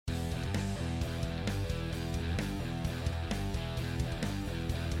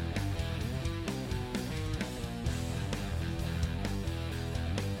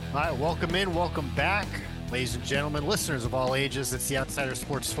All right, welcome in, welcome back, ladies and gentlemen, listeners of all ages. It's the Outsider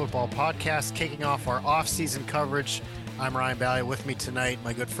Sports Football Podcast, kicking off our off-season coverage. I'm Ryan Bailey. With me tonight,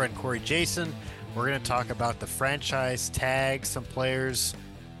 my good friend Corey Jason. We're going to talk about the franchise tag, some players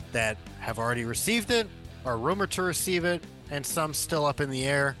that have already received it, are rumored to receive it, and some still up in the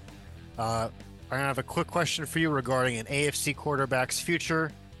air. I'm going to have a quick question for you regarding an AFC quarterback's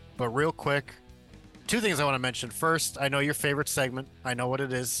future, but real quick, two things I want to mention. First, I know your favorite segment. I know what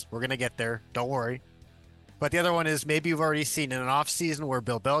it is. We're going to get there. Don't worry. But the other one is maybe you've already seen in an offseason where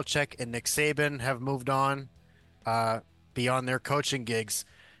Bill Belichick and Nick Saban have moved on uh, beyond their coaching gigs.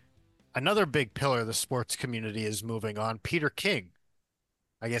 Another big pillar of the sports community is moving on. Peter King,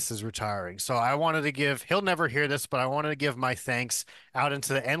 I guess, is retiring. So I wanted to give, he'll never hear this, but I wanted to give my thanks out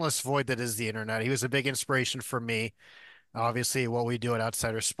into the endless void that is the internet. He was a big inspiration for me, obviously what we do at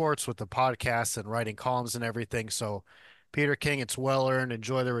Outsider Sports with the podcast and writing columns and everything. So, Peter King, it's well earned.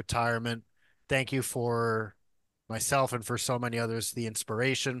 Enjoy the retirement. Thank you for myself and for so many others, the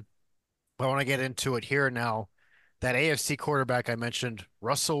inspiration. I want to get into it here now. That AFC quarterback I mentioned,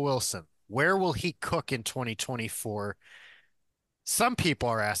 Russell Wilson, where will he cook in 2024? Some people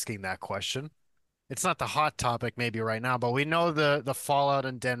are asking that question. It's not the hot topic maybe right now, but we know the fallout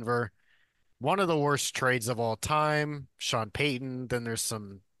in Denver, one of the worst trades of all time, Sean Payton. Then there's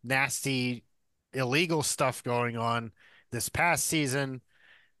some nasty illegal stuff going on this past season.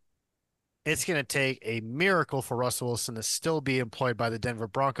 It's going to take a miracle for Russell Wilson to still be employed by the Denver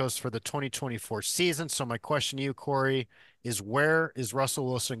Broncos for the 2024 season. So my question to you, Corey, is where is Russell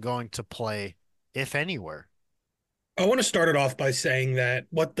Wilson going to play, if anywhere? I want to start it off by saying that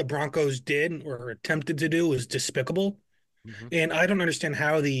what the Broncos did or attempted to do was despicable. Mhm. And I don't understand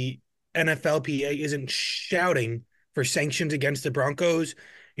how the NFLPA isn't shouting for sanctions against the Broncos.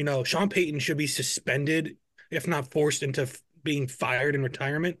 Sean Payton should be suspended, if not forced into being fired in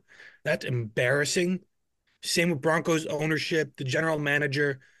retirement. That's embarrassing. Same with Broncos ownership, the general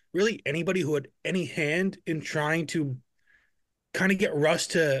manager, really anybody who had any hand in trying to kind of get Russ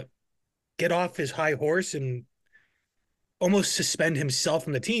to get off his high horse and almost suspend himself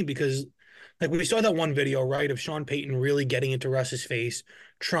from the team because like we saw that one video, right, of Sean Payton really getting into Russ's face,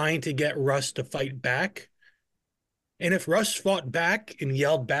 trying to get Russ to fight back. And if Russ fought back and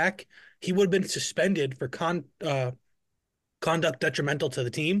yelled back, he would have been suspended for conduct detrimental to the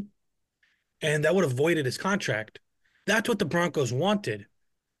team, and that would have voided his contract. That's what the Broncos wanted.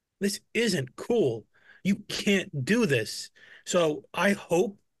 This isn't cool. You can't do this. So I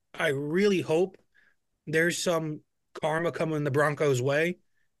really hope there's some karma coming the Broncos' way.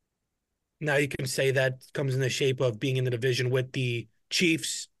 Now you can say that comes in the shape of being in the division with the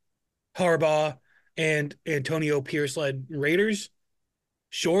Chiefs, Harbaugh, and Antonio Pierce led Raiders.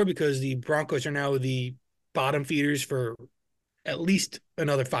 Sure, because the Broncos are now the bottom feeders for at least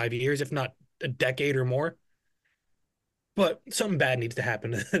another 5 years, if not a decade or more. But something bad needs to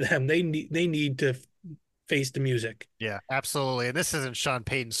happen to them. They need to face the music. Yeah, absolutely. And this isn't Sean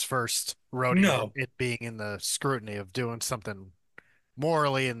Payton's first rodeo, No, it being in the scrutiny of doing something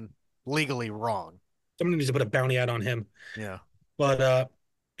morally and legally wrong. someone needs to put a bounty out on him. Yeah. But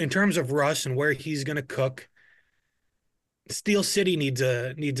in terms of Russ and where he's going to cook, Steel City needs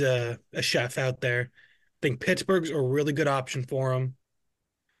a chef out there. I think Pittsburgh's a really good option for him.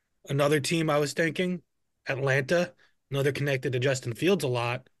 Another team I was thinking, Atlanta. I know they're connected to Justin Fields a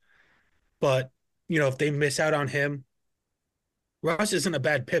lot, but if they miss out on him, Russ isn't a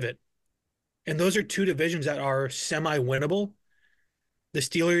bad pivot. And those are two divisions that are semi-winnable. The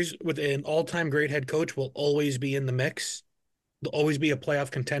Steelers, with an all-time great head coach, will always be in the mix. They'll always be a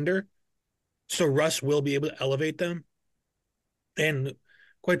playoff contender. So Russ will be able to elevate them. And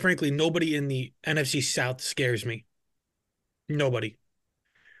quite frankly, nobody in the NFC South scares me. Nobody.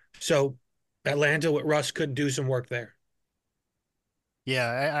 So Atlanta with Russ could do some work there.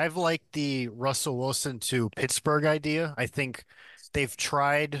 Yeah, I've liked the Russell Wilson to Pittsburgh idea. I think they've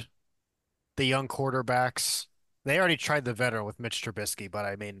tried the young quarterbacks. They already tried the veteran with Mitch Trubisky, but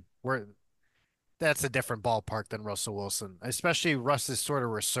I mean, we're that's a different ballpark than Russell Wilson, especially Russ's sort of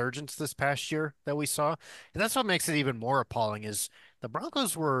resurgence this past year that we saw. And that's what makes it even more appalling is the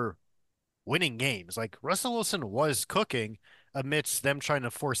Broncos were winning games. Like Russell Wilson was cooking amidst them trying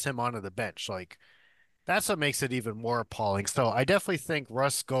to force him onto the bench. Like that's what makes it even more appalling. So I definitely think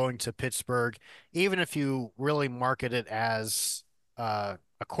Russ going to Pittsburgh, even if you really market it as a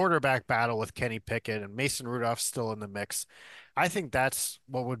quarterback battle with Kenny Pickett and Mason Rudolph still in the mix, I think that's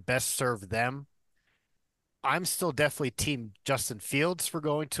what would best serve them. I'm still definitely team Justin Fields for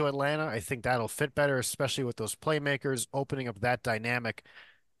going to Atlanta. I think that'll fit better, especially with those playmakers opening up that dynamic.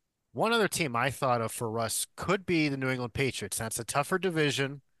 One other team I thought of for Russ could be the New England Patriots. That's a tougher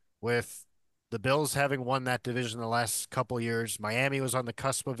division. with the Bills having won that division the last couple years. Miami was on the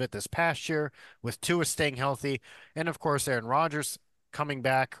cusp of it this past year with Tua staying healthy. And of course, Aaron Rodgers coming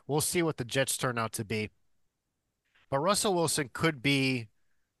back. We'll see what the Jets turn out to be. But Russell Wilson could be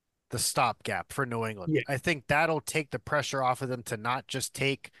the stopgap for New England. Yeah, I think that'll take the pressure off of them to not just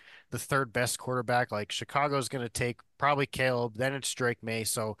take the third best quarterback like Chicago's going to take, probably Caleb, then it's Drake May.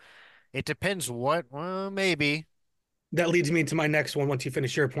 So it depends what, well, maybe. that leads me into my next one. Once you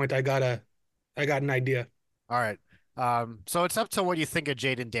finish your point, I got an idea. All right. So it's up to what you think of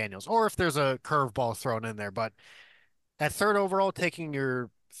Jaden Daniels, or if there's a curveball thrown in there. But at third overall, taking your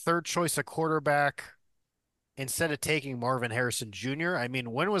third choice of quarterback instead of taking Marvin Harrison Jr., I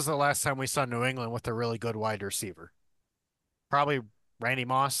mean, when was the last time we saw New England with a really good wide receiver? Probably Randy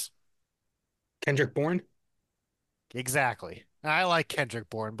Moss. Kendrick Bourne. Exactly. I like Kendrick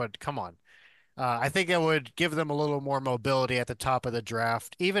Bourne, but come on. I think it would give them a little more mobility at the top of the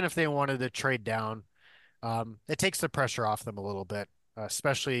draft, even if they wanted to trade down. It takes the pressure off them a little bit,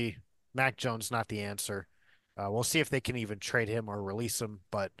 especially Mac Jones, not the answer. We'll see if they can even trade him or release him.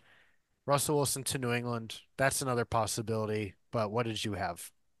 But Russell Wilson to New England, that's another possibility. But what did you have?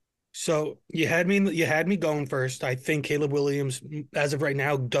 So you had me going first. I think Caleb Williams, as of right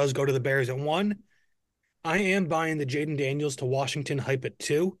now, does go to the Bears at one. I am buying the Jaden Daniels to Washington hype at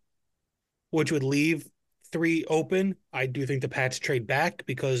two, which would leave three open. I do think the Pats trade back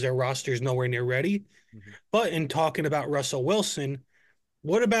because their roster is nowhere near ready. Mhm. But in talking about Russell Wilson,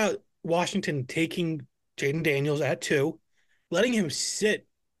 what about Washington taking Jaden Daniels at two, letting him sit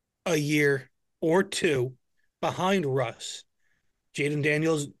a year or two behind Russ? Jaden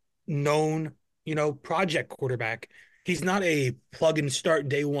Daniels, known, project quarterback. He's not a plug and start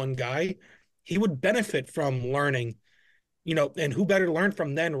day one guy. He would benefit from learning, and who better to learn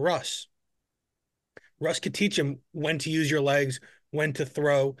from than Russ? Russ could teach him when to use your legs, when to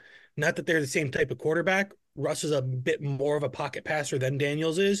throw. Not that they're the same type of quarterback. Russ is a bit more of a pocket passer than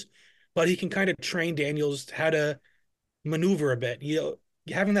Daniels is, but he can kind of train Daniels how to maneuver a bit.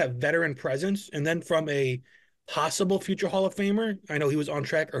 Having that veteran presence, and then from a possible future Hall of Famer, I know he was on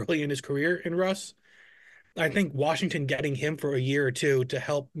track early in his career in Russ. I think Washington getting him for a year or two to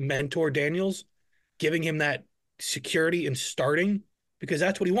help mentor Daniels, giving him that security in starting, because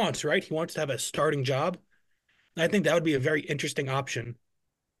that's what he wants, right? He wants to have a starting job. I think that would be a very interesting option.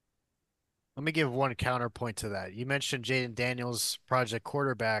 Let me give one counterpoint to that. You mentioned Jaden Daniels, project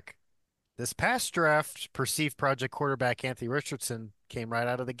quarterback. This past draft, perceived project quarterback Anthony Richardson came right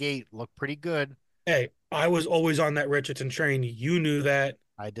out of the gate, looked pretty good. Hey, I was always on that Richardson train. You knew that.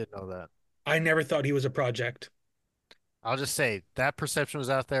 I did know that. I never thought he was a project. I'll just say that perception was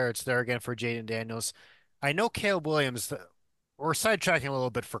out there. It's there again for Jaden Daniels. I know Caleb Williams, we're sidetracking a little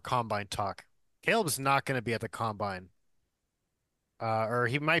bit for combine talk. Caleb's not going to be at the combine, or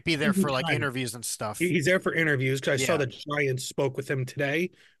he might be there for like interviews and stuff. He's there for interviews because I saw Yeah, the Giants spoke with him today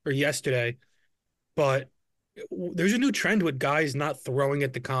or yesterday. But there's a new trend with guys not throwing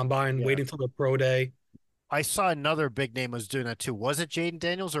at the combine, yeah. waiting till the pro day. I saw another big name was doing that too. Was it Jaden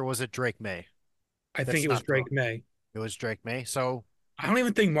Daniels or was it Drake May? I think That's it was not throwing. Drake May. It was Drake May. So I don't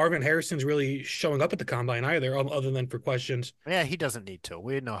even think Marvin Harrison's really showing up at the combine either, other than for questions. yeah, he doesn't need to.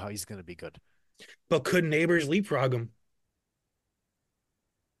 We know how he's going to be good. But could Neighbors leapfrog him?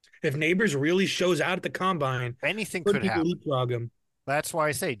 If Neighbors really shows out at the combine, Anything could could people happen. leapfrog him? That's why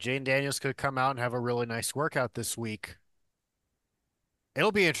I say Jane Daniels could come out and have a really nice workout this week.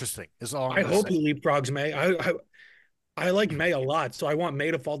 It'll be interesting, is all I'm I going to hope say. he leapfrogs May. I like May a lot, so I want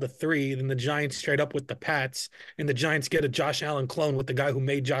May to fall to three. Then the Giants straight up with the Pats, and the Giants get a Josh Allen clone with the guy who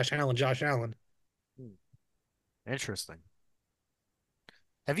made Josh Allen, Josh Allen. Hmm, Interesting.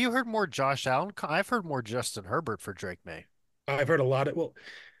 Have you heard more Josh Allen? I've heard more Justin Herbert for Drake May. I've heard a lot of well,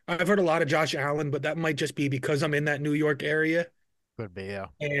 I've heard a lot of Josh Allen, but that might just be because I'm in that New York area Could be, yeah.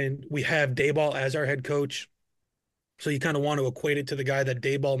 and we have Dayball as our head coach. So you kind of want to equate it to the guy that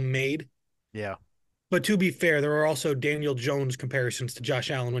Dayball made. Yeah. But to be fair, there are also Daniel Jones comparisons to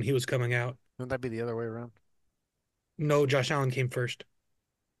Josh Allen when he was coming out. Wouldn't that be the other way around? No, Josh Allen came first.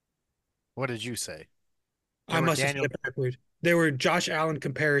 What did you say? I There were must have said Daniel. it backwards. There were Josh Allen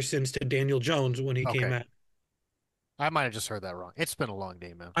comparisons to Daniel Jones when he came Okay. out. I might have just heard that wrong. It's been a long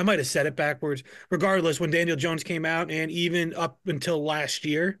day, man. I might have said it backwards. Regardless, when Daniel Jones came out, and even up until last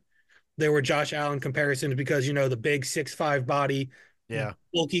year, there were Josh Allen comparisons because the big 6'5" body, Yeah.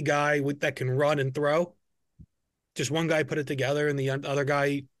 bulky guy that can run and throw. Just one guy put it together, and the other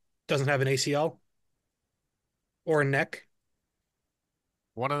guy doesn't have an ACL or a neck.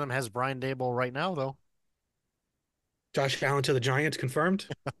 One of them has Brian Dable right now, though. Josh Allen to the Giants confirmed.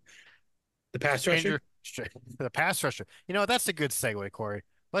 The pass rusher. Stranger, the pass rusher. You know, that's a good segue, Corey.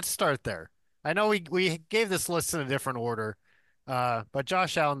 let's start there. I know we gave this list in a different order, but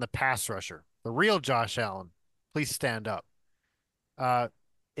Josh Allen, the pass rusher, the real Josh Allen, please stand up. Uh,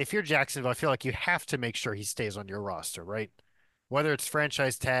 if you're Jacksonville, I feel like you have to make sure he stays on your roster, right? Whether it's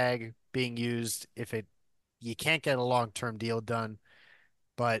franchise tag being used, if it you can't get a long-term deal done,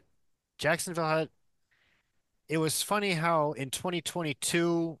 but Jacksonville had it was funny how in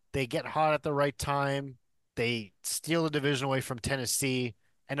 2022 they get hot at the right time. They steal the division away from Tennessee,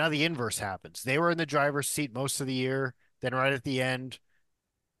 and now the inverse happens. They were in the driver's seat most of the year, then right at the end,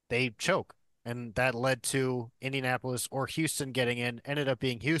 they choke. And that led to Indianapolis or Houston getting in, ended up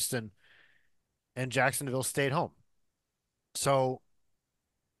being Houston, and Jacksonville stayed home. So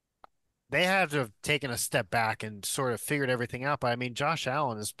they had to have taken a step back and sort of figured everything out. But I mean, Josh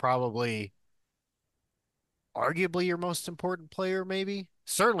Allen is probably arguably your most important player, maybe.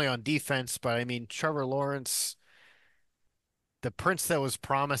 Certainly on defense, but I mean, Trevor Lawrence, the prince that was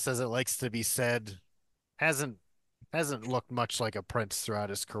promised, as it likes to be said, hasn't hasn't looked much like a prince throughout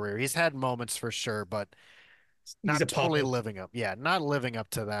his career. He's had moments for sure, but He's not a totally pauper. living up. Yeah, not living up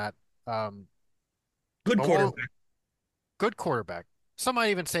to that. Um, Good but we'll quarterback. good quarterback. Some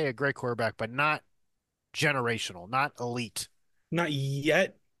might even say a great quarterback, but not generational, not elite. Not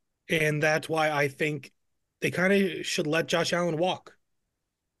yet. And that's why I think they kind of should let Josh Allen walk.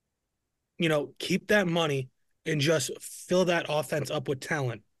 Keep that money and just fill that offense up with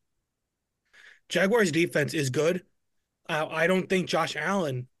talent. Jaguars defense is good. I don't think Josh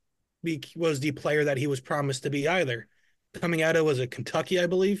Allen was the player that he was promised to be either. Coming out of was a Kentucky, I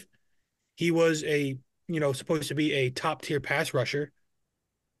believe. He was supposed to be a top tier pass rusher,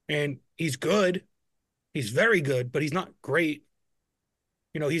 and he's good. He's very good, but he's not great.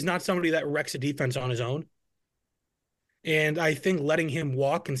 He's not somebody that wrecks a defense on his own. And I think letting him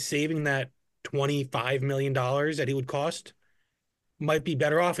walk and saving that $25 million that he would cost might be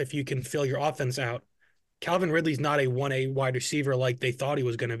better off if you can fill your offense out. Calvin Ridley's not a 1A wide receiver like they thought he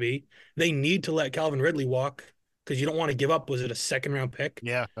was going to be. They need to let Calvin Ridley walk because you don't want to give up, was it a second round pick?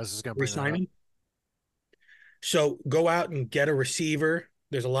 Yeah, I was just gonna bring that up. Resigning. So go out and get a receiver.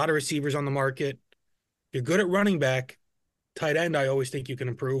 There's a lot of receivers on the market. You're good at running back. Tight end, I always think you can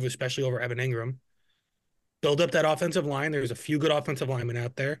improve, especially over Evan Ingram. Build up that offensive line. There's a few good offensive linemen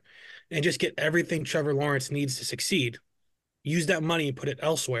out there, and just get everything Trevor Lawrence needs to succeed. Use that money and put it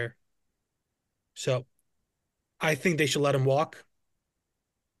elsewhere. So I think they should let him walk,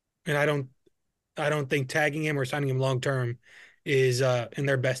 and I don't think tagging him or signing him long term is in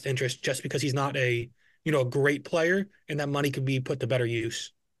their best interest. Just because he's not a great player, and that money could be put to better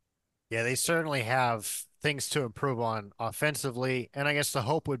use. Yeah, they certainly have things to improve on offensively, and I guess the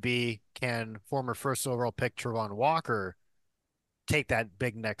hope would be can former first overall pick Trevon Walker take that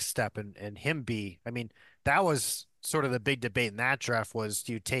big next step and him be, I mean, that was sort of the big debate in that draft was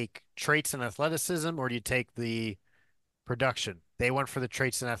do you take traits and athleticism or do you take the production? They went for the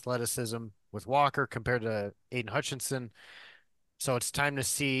traits and athleticism with Walker compared to Aiden Hutchinson. So it's time to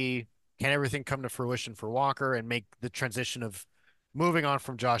see can everything come to fruition for Walker and make the transition of moving on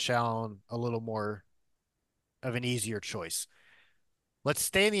from Josh Allen a little more of an easier choice. Let's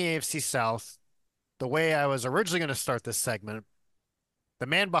stay in the AFC South. The way I was originally going to start this segment, the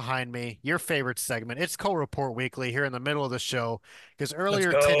man behind me, your favorite segment. It's Cole Report Weekly here in the middle of the show because Let's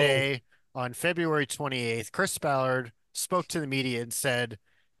earlier go. today on February 28th, Chris Ballard spoke to the media and said,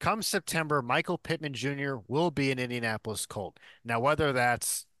 come September, Michael Pittman Jr. will be an Indianapolis Colt. Now, whether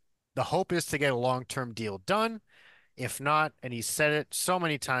that's the hope is to get a long-term deal done, if not, and he said it so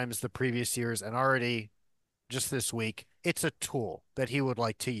many times the previous years and already just this week, it's a tool that he would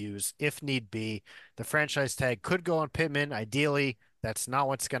like to use if need be. The franchise tag could go on Pittman. Ideally, that's not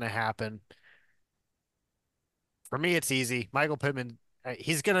what's going to happen. For me, it's easy. Michael Pittman,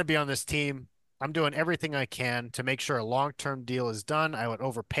 he's going to be on this team. I'm doing everything I can to make sure a long-term deal is done. I would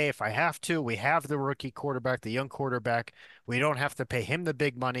overpay if I have to. We have the rookie quarterback, the young quarterback. We don't have to pay him the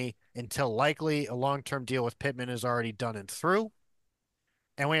big money until likely a long-term deal with Pittman is already done and through.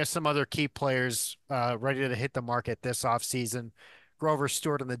 And we have some other key players ready to hit the market this offseason. Grover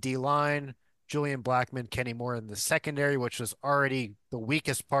Stewart on the D line, Julian Blackman, Kenny Moore in the secondary, which was already the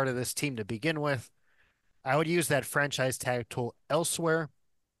weakest part of this team to begin with. I would use that franchise tag tool elsewhere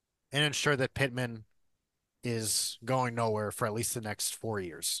and ensure that Pittman is going nowhere for at least the next 4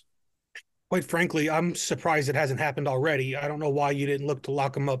 years. Quite frankly, I'm surprised it hasn't happened already. I don't know why you didn't look to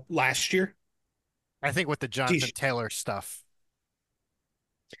lock him up last year. I think with the He Jonathan Taylor stuff,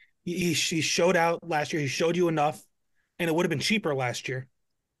 he showed out last year. He showed you enough, and it would have been cheaper last year.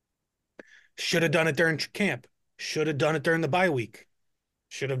 Should have done it during camp. Should have done it during the bye week.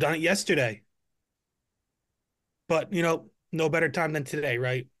 Should have done it yesterday. But No better time than today,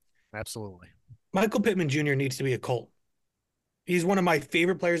 right? Absolutely. Michael Pittman Jr. needs to be a Colt. He's one of my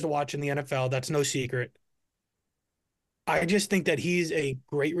favorite players to watch in the NFL. That's no secret. I just think that he's a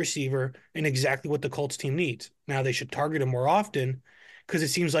great receiver and exactly what the Colts team needs. Now they should target him more often because it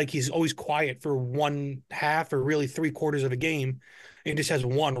seems like he's always quiet for one half or really three quarters of a game and just has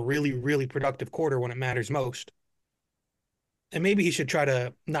one really, really productive quarter when it matters most. And maybe he should try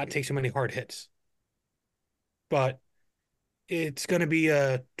to not take so many hard hits. But it's going to be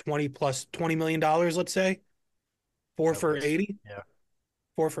a 20 plus $20 million, let's say, four At for least. 80, Yeah.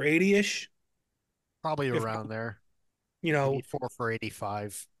 4 for 80 ish. Probably If, around there. you Maybe know, 4 for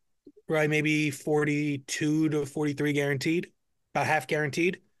 85. right, maybe 42 to 43 guaranteed, about half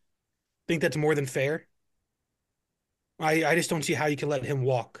guaranteed. Think that's more than fair. I just don't see how you can let him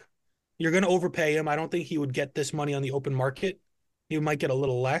walk. You're going to overpay him. I don't think he would get this money on the open market. He might get a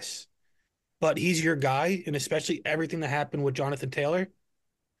little less, but he's your guy. And especially everything that happened with Jonathan Taylor,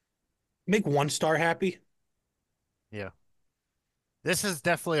 make one star happy. Yeah. This is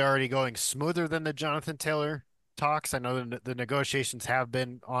definitely already going smoother than the Jonathan Taylor talks. I know the negotiations have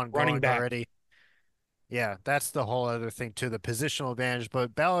been Running ongoing back. already. Yeah, that's the whole other thing too, the positional advantage.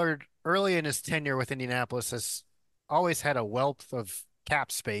 But Ballard, early in his tenure with Indianapolis, has always had a wealth of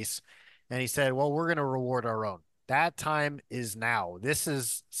cap space. And he said, well, we're going to reward our own. That time is now. This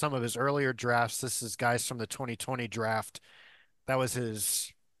is some of his earlier drafts. This is guys from the 2020 draft. That was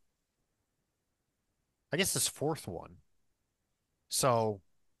his, I guess, his fourth one. So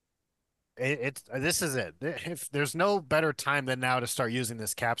it's this is it. If there's no better time than now to start using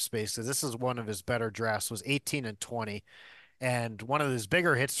this cap space, because this is one of his better drafts, was 18 and 20. And one of his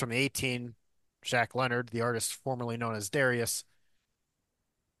bigger hits from the 18, Shaq Leonard, the artist formerly known as Darius,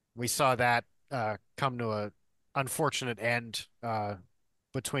 we saw that come to a unfortunate end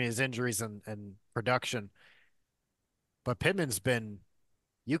between his injuries and production. But Pittman's been,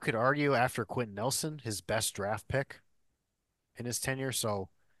 you could argue, after Quentin Nelson, his best draft pick in his tenure. So,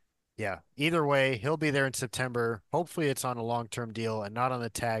 yeah, either way, he'll be there in September. Hopefully, it's on a long-term deal and not on the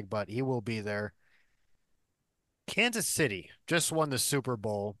tag, but he will be there. Kansas City just won the Super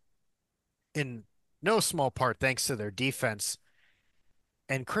Bowl in no small part thanks to their defense.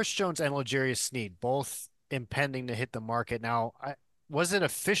 And Chris Jones and L'Jarius Sneed both impending to hit the market. Now, was it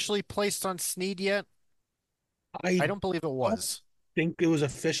officially placed on Sneed yet? I I don't believe it don't was. think it was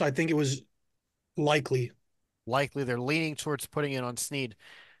official. I think it was likely. Likely they're leaning towards putting it on Sneed.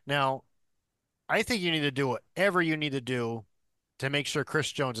 Now, I think you need to do whatever you need to do to make sure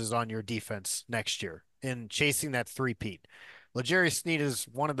Chris Jones is on your defense next year in chasing that three-peat. L'Jarius Sneed is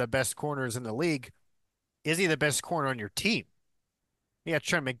one of the best corners in the league. Is he the best corner on your team? Yeah,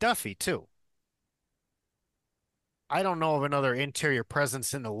 Trent McDuffie too. I don't know of another interior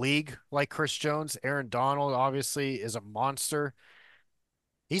presence in the league like Chris Jones. Aaron Donald obviously is a monster.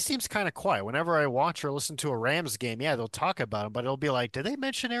 He seems kind of quiet. Whenever I watch or listen to a Rams game, yeah, they'll talk about him, but it'll be like, did they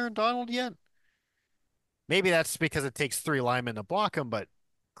mention Aaron Donald yet? Maybe that's because it takes three linemen to block him, but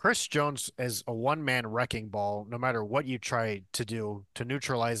Chris Jones is a one-man wrecking ball no matter what you try to do to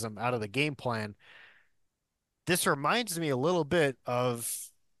neutralize him out of the game plan. This reminds me a little bit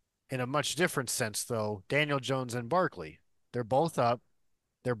of, in a much different sense, though, Daniel Jones and Barkley. They're both up.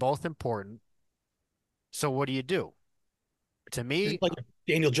 They're both important. So what do you do? To It's me, like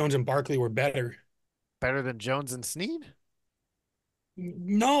Daniel Jones and Barkley were better. better than Jones and Snead?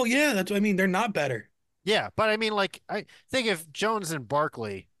 No, yeah, that's what I mean. They're not better. Yeah, but I mean, like, I think if Jones and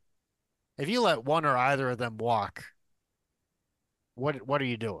Barkley, if you let one or either of them walk, what are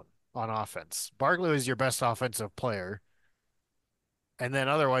you doing on offense? Barkley was your best offensive player, and then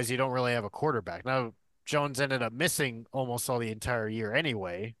otherwise you don't really have a quarterback. Now, Jones ended up missing almost all the entire year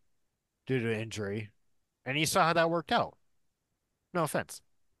anyway due to injury, and you saw how that worked out. No offense.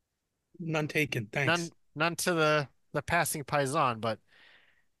 None taken. Thanks. None to the passing paisan, but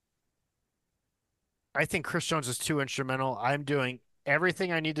I think Chris Jones is too instrumental. I'm doing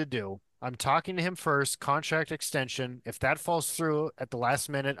everything I need to do. I'm talking to him first, contract extension. If that falls through at the last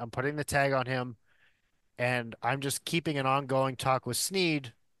minute, I'm putting the tag on him, and I'm just keeping an ongoing talk with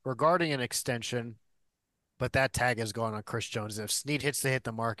Snead regarding an extension. But that tag is going on Chris Jones. If Snead hit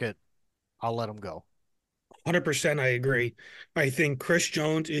the market, I'll let him go. 100% I agree. I think Chris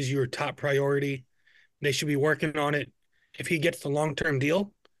Jones is your top priority. They should be working on it. If he gets the long-term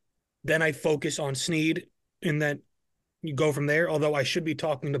deal, then I focus on Snead and then you go from there. Although I should be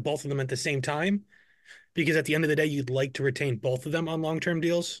talking to both of them at the same time because at the end of the day, you'd like to retain both of them on long-term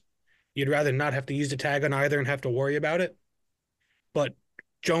deals. You'd rather not have to use the tag on either and have to worry about it. But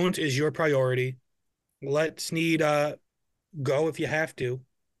Jones is your priority. Let Snead go if you have to.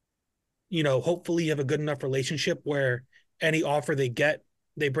 Hopefully you have a good enough relationship where any offer they get,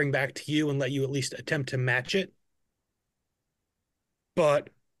 they bring back to you and let you at least attempt to match it. But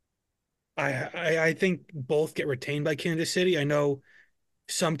I think both get retained by Kansas City. I know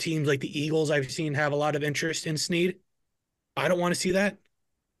some teams like the Eagles I've seen have a lot of interest in Snead. I don't want to see that,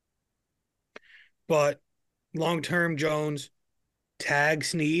 but long term Jones tag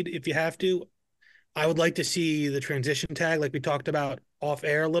Snead if you have to. I would like to see the transition tag like we talked about off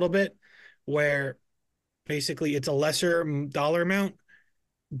air a little bit, where basically it's a lesser dollar amount,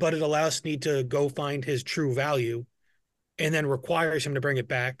 but it allows Snead to go find his true value and then requires him to bring it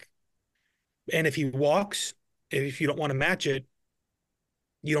back. And if he walks, if you don't want to match it,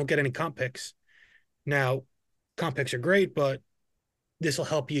 you don't get any comp picks. Now, comp picks are great, but this will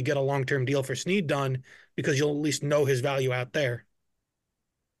help you get a long term deal for Snead done because you'll at least know his value out there.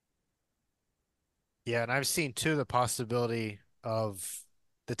 Yeah, and I've seen too the possibility of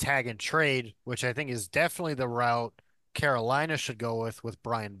the tag and trade, which I think is definitely the route Carolina should go with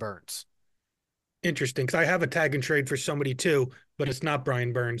Brian Burns. Interesting, because I have a tag and trade for somebody too, but it's not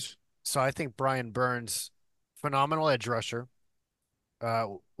Brian Burns. So I think Brian Burns, phenomenal edge rusher.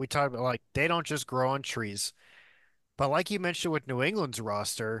 We talked about like they don't just grow on trees, but like you mentioned with New England's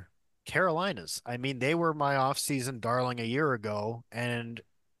roster, Carolina's. I mean, they were my offseason darling a year ago, and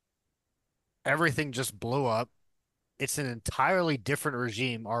everything just blew up. It's an entirely different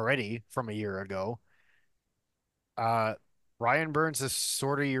regime already from a year ago. Uh, Brian Burns is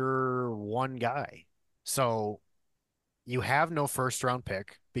sort of your one guy. So you have no first round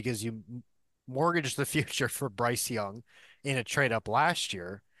pick because you mortgaged the future for Bryce Young in a trade up last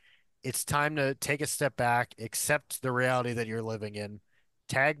year. It's time to take a step back, accept the reality that you're living in,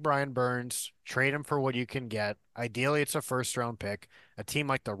 tag Brian Burns, trade him for what you can get. Ideally, it's a first round pick. A team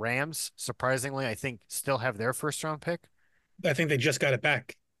like the Rams, surprisingly, I think still have their first round pick. I think they just got it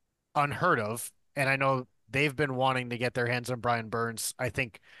back. Unheard of. And I know they've been wanting to get their hands on Brian Burns. I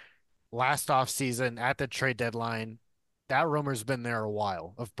think last offseason at the trade deadline, that rumor's been there a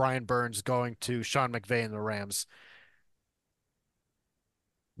while of Brian Burns going to Sean McVay and the Rams.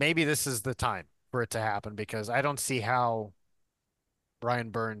 Maybe this is the time for it to happen because I don't see how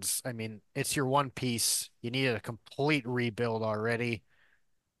Brian Burns, I mean, it's your one piece. You need a complete rebuild already.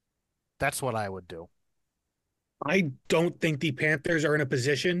 That's what I would do. I don't think the Panthers are in a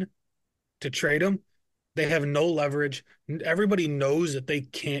position to trade him. They have no leverage. Everybody knows that they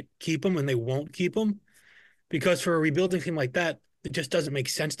can't keep him and they won't keep him because for a rebuilding team like that, it just doesn't make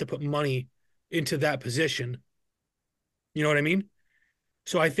sense to put money into that position. You know what I mean?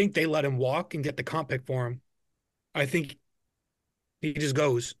 So I think they let him walk and get the comp pick for him. I think he just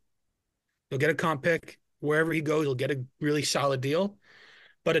goes. He'll get a comp pick wherever he goes. He'll get a really solid deal.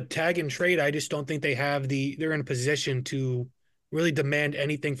 But a tag and trade, I just don't think they're in a position to really demand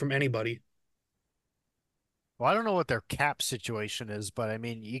anything from anybody. Well, I don't know what their cap situation is, but I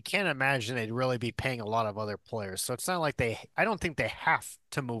mean, you can't imagine they'd really be paying a lot of other players. So it's not like I don't think they have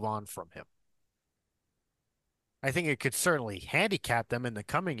to move on from him. I think it could certainly handicap them in the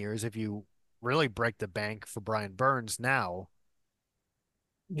coming years if you really break the bank for Brian Burns now.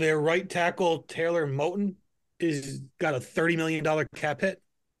 Their right tackle, Taylor Moton, is got a $30 million cap hit.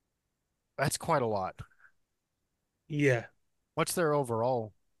 That's quite a lot. Yeah. What's their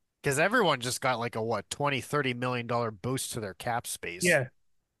overall? Because everyone just got like a what, 20, $30 million boost to their cap space. Yeah.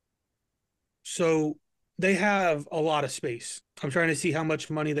 So they have a lot of space. I'm trying to see how much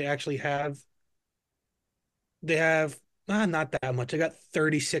money they actually have. They have not that much. They got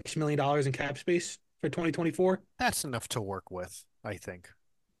 $36 million in cap space for 2024. That's enough to work with, I think.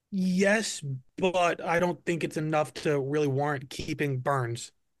 Yes, but I don't think it's enough to really warrant keeping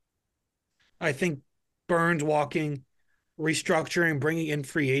Burns. I think Burns walking, restructuring, bringing in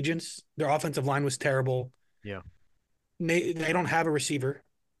free agents. Their offensive line was terrible. Yeah. They don't have a receiver.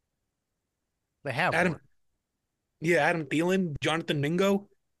 They have Adam, one. yeah, Adam Thielen, Jonathan Mingo.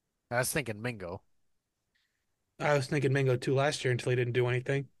 I was thinking Mingo. I was thinking Mingo too last year until he didn't do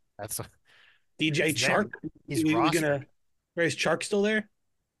anything. That's DJ he's there. Chark, He's we rostered. gonna raise Chark still there?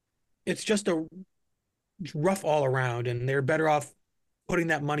 It's just a rough all around, and they're better off putting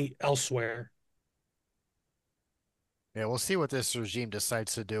that money elsewhere. Yeah, we'll see what this regime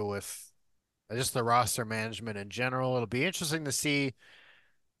decides to do with just the roster management in general. It'll be interesting to see.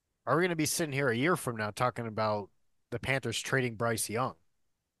 Are we going to be sitting here a year from now talking about the Panthers trading Bryce Young?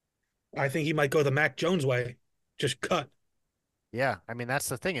 I think he might go the Mac Jones way, just cut. Yeah, I mean that's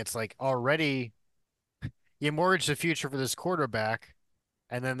the thing. It's like already you mortgage the future for this quarterback,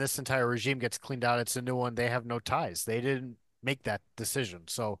 and then this entire regime gets cleaned out. It's a new one. They have no ties. They didn't make that decision.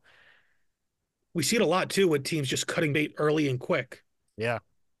 So We see it a lot too with teams just cutting bait early and quick. yeah,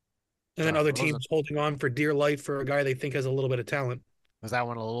 And then Josh other Rosen. teams holding on for dear life for a guy they think has a little bit of talent. Was that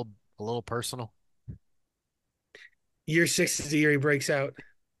one a little personal? Year six is the year he breaks out.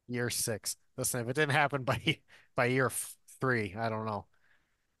 Year six. Listen, if it didn't happen by year three, I don't know.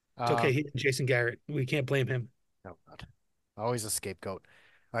 It's okay. Um, Jason Garrett. We can't blame him. no, God. Always a scapegoat.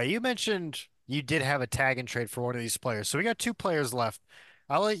 You mentioned you did have a tag and trade for one of these players, so we got two players left.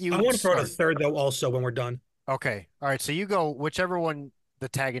 I'll let I you want to throw out a start. third though, also when we're done. Okay. All right. So you go whichever one the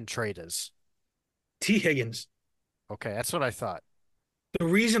tag and trade is. T. Higgins. Okay, that's what I thought. The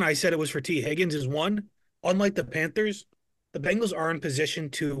reason I said it was for T. Higgins is one, unlike the Panthers, the Bengals are in position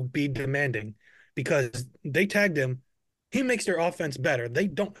to be demanding because they tagged him. He makes their offense better. They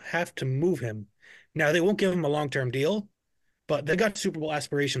don't have to move him. Now, they won't give him a long term deal, but they got Super Bowl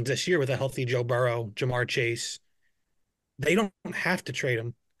aspirations this year with a healthy Joe Burrow, Jamar Chase. They don't have to trade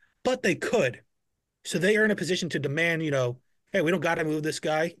him, but they could. So they are in a position to demand, hey, we don't got to move this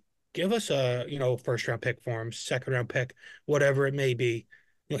guy. Give us a, first round pick for him, second round pick, whatever it may be.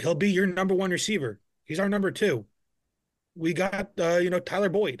 He'll be your number one receiver. He's our number two. We got, Tyler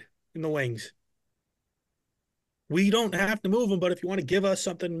Boyd in the wings. We don't have to move him, but if you want to give us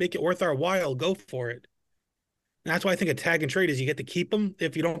something, make it worth our while, go for it. And that's why I think a tag and trade is you get to keep him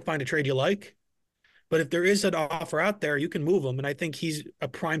if you don't find a trade you like. But if there is an offer out there, you can move him. And I think he's a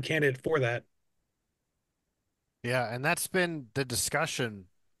prime candidate for that. Yeah, and that's been the discussion.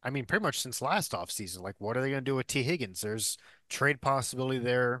 I mean, pretty much since last offseason. Like, what are they going to do with T. Higgins? There's trade possibility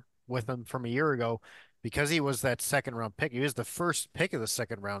there with him from a year ago because he was that second round pick. He was the first pick of the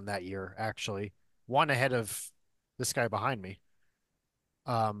second round that year, actually, one ahead of this guy behind me.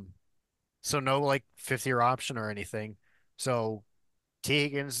 Um, so no like fifth year option or anything. So T.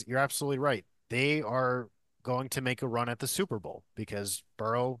 Higgins, you're absolutely right. They are going to make a run at the Super Bowl because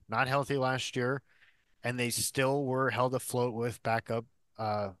Burrow not healthy last year and they still were held afloat with backup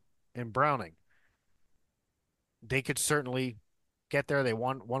uh, in Browning. They could certainly get there. They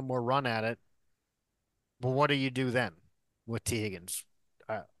want one more run at it. But what do you do then with T. Higgins?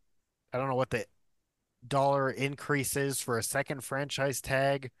 I don't know what the dollar increase is for a second franchise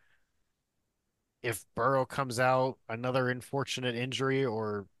tag. If Burrow comes out another unfortunate injury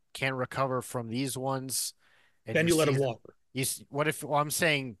or can't recover from these ones, and Then your you let him season, walk. what if? Well, I'm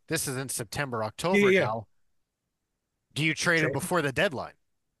saying this is in September, Yeah, October yeah, yeah. now. Do you trade him Trade. before the deadline?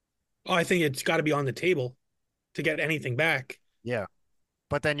 Oh, I think it's got to be on the table to get anything back. Yeah.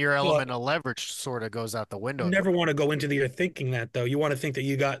 But then your But element of leverage sort of goes out the you window there. never want to go into the year thinking that, though. You want to think that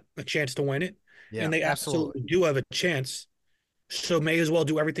you got a chance to win it, Yeah, and they absolutely. absolutely do have a chance. So may as well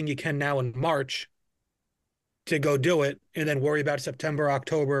do everything you can now in March to go do it, and then worry about September,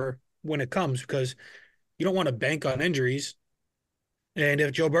 October when it comes, because you don't want to bank on injuries. And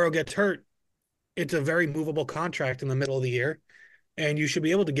if Joe Burrow gets hurt, it's a very movable contract in the middle of the year, and you should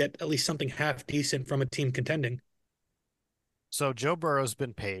be able to get at least something half decent from a team contending. So Joe Burrow's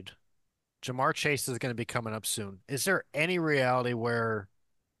been paid. Jamar Chase is going to be coming up soon. Is there any reality where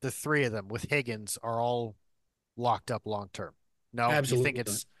the three of them with Higgins are all locked up long term? No, you think Absolutely not.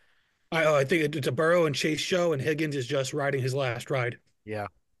 it's I think it's a Burrow and Chase show, and Higgins is just riding his last ride. yeah.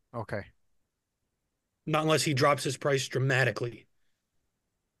 Okay. Not unless he drops his price dramatically.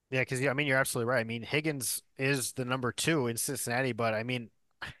 Yeah, because I mean you're absolutely right. I mean Higgins is the number two in Cincinnati, but I mean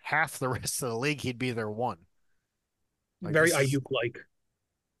half the rest of the league he'd be their one. Like Very this is Ayuk like.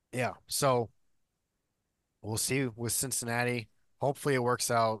 yeah. So we'll see with Cincinnati. Hopefully it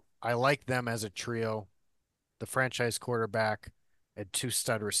works out. I like them as a trio. The franchise quarterback and two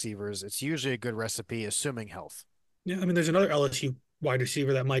stud receivers. It's usually a good recipe, assuming health. Yeah, I mean, there's another LSU wide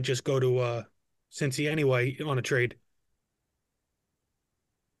receiver that might just go to Cincy anyway on a trade.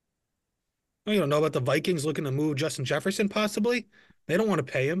 Oh, you don't know about the Vikings looking to move Justin Jefferson possibly? They don't want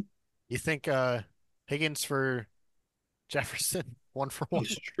to pay him. You think Higgins for Jefferson, one for Oh, one?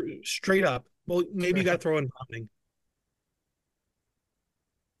 straight up. Well, maybe you Straight got to up. throw in Browning.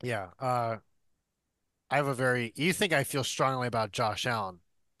 Yeah. I have a very you think I feel strongly about Josh Allen.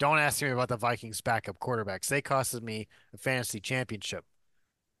 Don't ask me about the Vikings backup quarterbacks. They costed me a fantasy championship.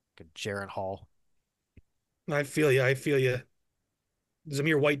 Good Jaron Hall. I feel you. I feel you.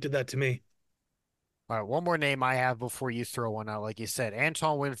 Zamir White did that to me. All right, one more name I have before you throw one out. Like you said,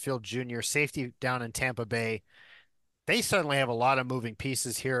 Antoine Winfield Jr., safety down in Tampa Bay. They certainly have a lot of moving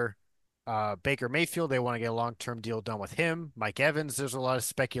pieces here. Baker Mayfield, they want to get a long-term deal done with him. Mike Evans, there's a lot of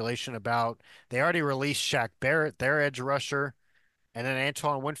speculation about. They already released Shaq Barrett, their edge rusher, and then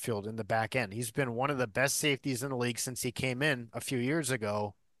Antoine Winfield in the back end. He's been one of the best safeties in the league since he came in a few years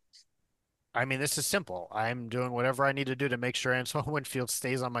ago. I mean, this is simple. I'm doing whatever I need to do to make sure Antoine Winfield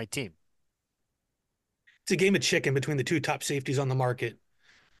stays on my team. It's a game of chicken between the two top safeties on the market.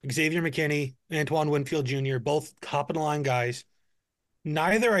 Xavier McKinney, Antoine Winfield Jr., both top of the line guys.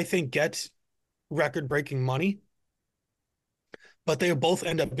 Neither, I think, gets record breaking money, but they both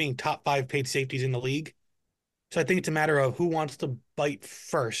end up being top five paid safeties in the league. So I think it's a matter of who wants to bite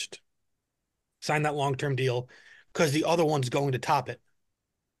first, sign that long term deal, because the other one's going to top it.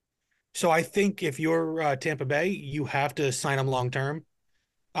 So I think if you're Tampa Bay, you have to sign him long term.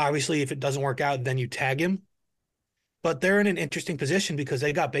 Obviously, if it doesn't work out, then you tag him. But they're in an interesting position because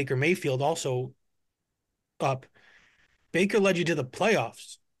they got Baker Mayfield also up. Baker led you to the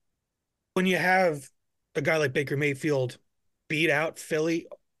playoffs. When you have a guy like Baker Mayfield beat out Philly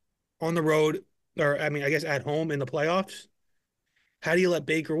on the road, or I mean, I guess at home in the playoffs, how do you let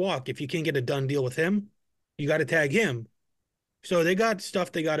Baker walk? If you can't get a done deal with him, you got to tag him. So they got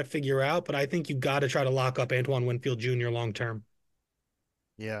stuff they got to figure out, but I think you got to try to lock up Antoine Winfield Jr. long term.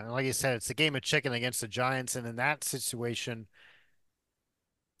 Yeah, and like you said, it's a game of chicken against the Giants, and in that situation,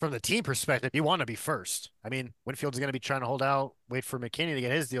 from the team perspective, you want to be first. I mean, Winfield's going to be trying to hold out, wait for McKinney to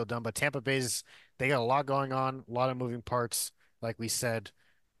get his deal done, but Tampa Bay's they got a lot going on, a lot of moving parts, like we said.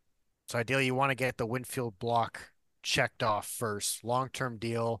 So ideally, you want to get the Winfield block checked off first, long-term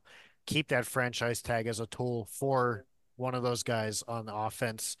deal, keep that franchise tag as a tool for one of those guys on the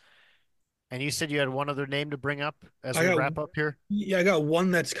offense. And you said you had one other name to bring up as I we got wrap up here. yeah, I got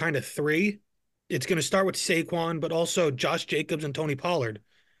one that's kind of three. It's going to start with Saquon, but also Josh Jacobs and Tony Pollard.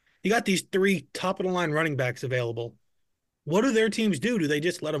 You got these three top of the line running backs available. What do their teams do? Do they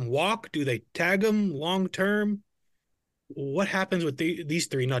just let them walk? Do they tag them long term? What happens with these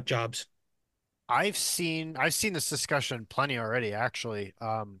three nut jobs? I've seen this discussion plenty already, actually.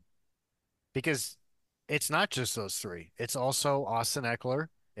 Because it's not just those three. It's also Austin Eckler.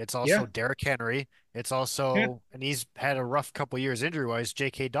 It's Yeah, also Derrick Henry. It's yeah, also, and he's had a rough couple years injury-wise,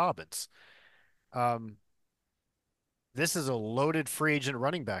 J.K. Dobbins. Um, this is a loaded free agent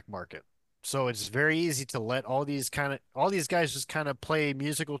running back market. So it's very easy to let all these guys just kind of play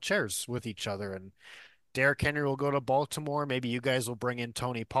musical chairs with each other. And Derrick Henry will go to Baltimore. Maybe you guys will bring in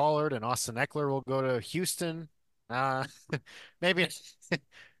Tony Pollard, and Austin Eckler will go to Houston. Uh, maybe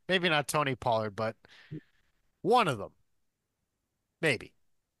maybe not Tony Pollard, but one of them, maybe.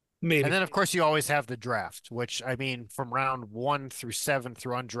 And maybe. then, of course, you always have the draft, which I mean, from round 1 through 7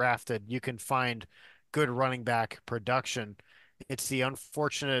 through undrafted, you can find good running back production. It's the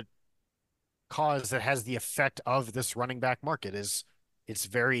unfortunate cause that has the effect of this running back market is it's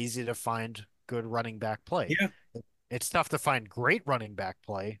very easy to find good running back play. Yeah. It's tough to find great running back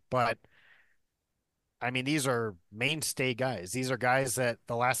play, but I mean, these are mainstay guys. These are guys that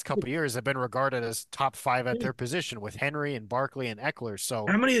the last couple of years have been regarded as top five at Yeah. their position with Henry and Barkley and Eckler. So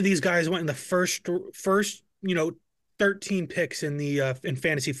How many of these guys went in the first 13 picks in the in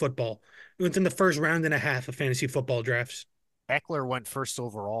fantasy football? It went in the first round and a half of fantasy football drafts. Eckler went first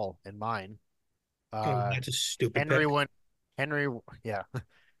overall in mine. Oh, Uh, that's a stupid Henry pick. went, Henry, yeah.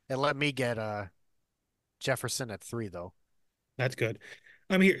 It let me get Jefferson at 3 though. That's good.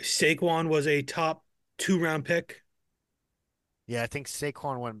 I'm here. Saquon was a top 2 round pick. Yeah, I think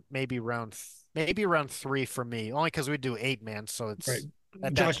Saquon went maybe round 3 for me, only because we do 8 man. So Right. it's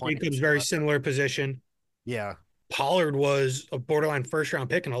at that Josh point Jacobs, it's very not. similar position. Yeah, Pollard was a borderline first round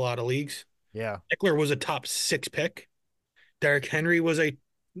pick in a lot of leagues. yeah, Eckler was a top 6 pick. Derrick Henry was a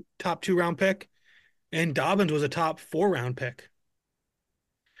top 2 round pick. And Dobbins was a top 4 round pick.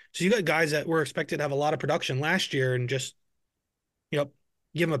 So you got guys that were expected to have a lot of production last year and just, you know,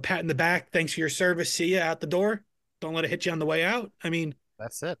 give them a pat in the back. Thanks for your service. See you out the door. Don't let it hit you on the way out. I mean,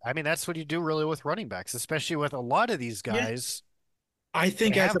 that's it. I mean, that's what you do really with running backs, especially with a lot of these yeah, guys. I They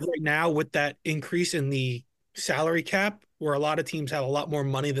think as have of right now, with that increase in the salary cap, where a lot of teams have a lot more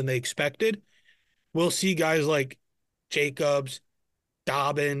money than they expected, we'll see guys like Jacobs,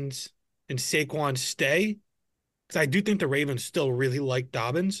 Dobbins, and Saquon stay. Because I do think the Ravens still really like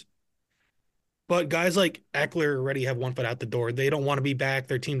Dobbins. But guys like Eckler already have one foot out the door. They don't want to be back.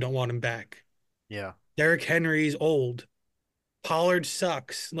 Their team don't want him back. yeah, Derrick Henry's old. Pollard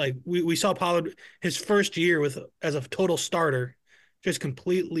sucks. Like we saw Pollard his first year with as a total starter, just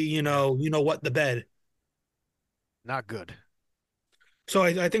completely, yeah, you know what, the bed. not good. So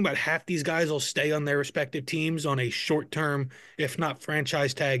I think about half these guys will stay on their respective teams on a short term, if not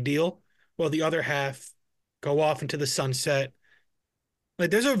franchise tag deal, while the other half go off into the sunset.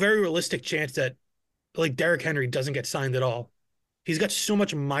 Like there's a very realistic chance that like Derrick Henry doesn't get signed at all. He's got so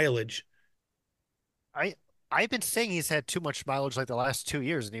much mileage. I I've been saying he's had too much mileage like the last 2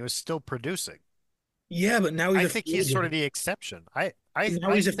 years, and he was still producing. Yeah, but now he's I a think free he's sort of agent. the exception. I I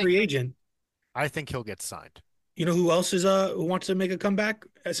Now I he's a think free agent. I think he'll get signed. You know who else is who wants to make a comeback?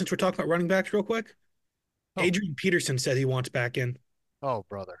 Since we're talking about running backs real quick, Oh, Adrian Peterson said he wants back in. Oh,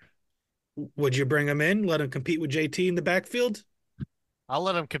 brother. Would you bring him in, let him compete with JT in the backfield? I'll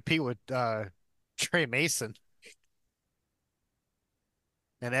let him compete with Trey Mason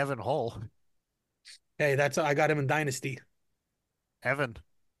and Evan Hull. Hey, I got him in Dynasty. Evan.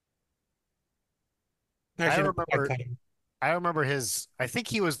 I Actually, no, I remember cut him. I remember I think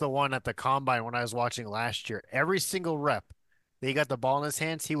he was the one at the combine when I was watching last year. Every single rep that he got the ball in his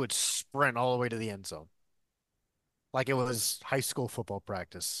hands, he would sprint all the way to the end zone. Like it was high school football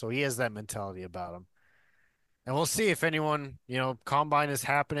practice. So he has that mentality about him. And we'll see if anyone, combine is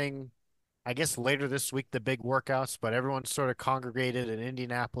happening, I guess later this week, the big workouts, but everyone's sort of congregated in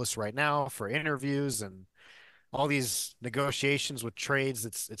Indianapolis right now for interviews and all these negotiations with trades.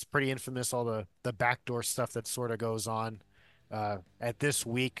 It's pretty infamous, all the backdoor stuff that sort of goes on at this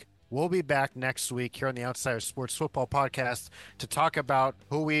week. We'll be back next week here on the Outsider Sports Football Podcast to talk about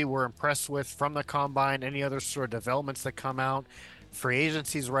who we were impressed with from the combine, any other sort of developments that come out. Free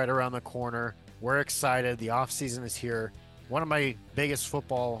agency's right around the corner. We're excited. The offseason is here. One of my biggest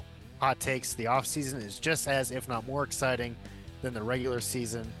football hot takes, the offseason is just as, if not more exciting than the regular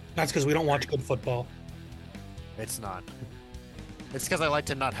season. That's because we don't watch good football. It's not. It's because I like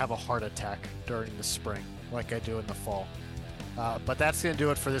to not have a heart attack during the spring like I do in the fall. But that's going to do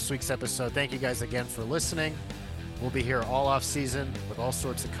it for this week's episode. Thank you guys again for listening. We'll be here all off season with all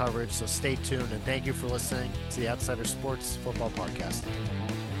sorts of coverage, so stay tuned. And thank you for listening to the Outsider Sports Football Podcast.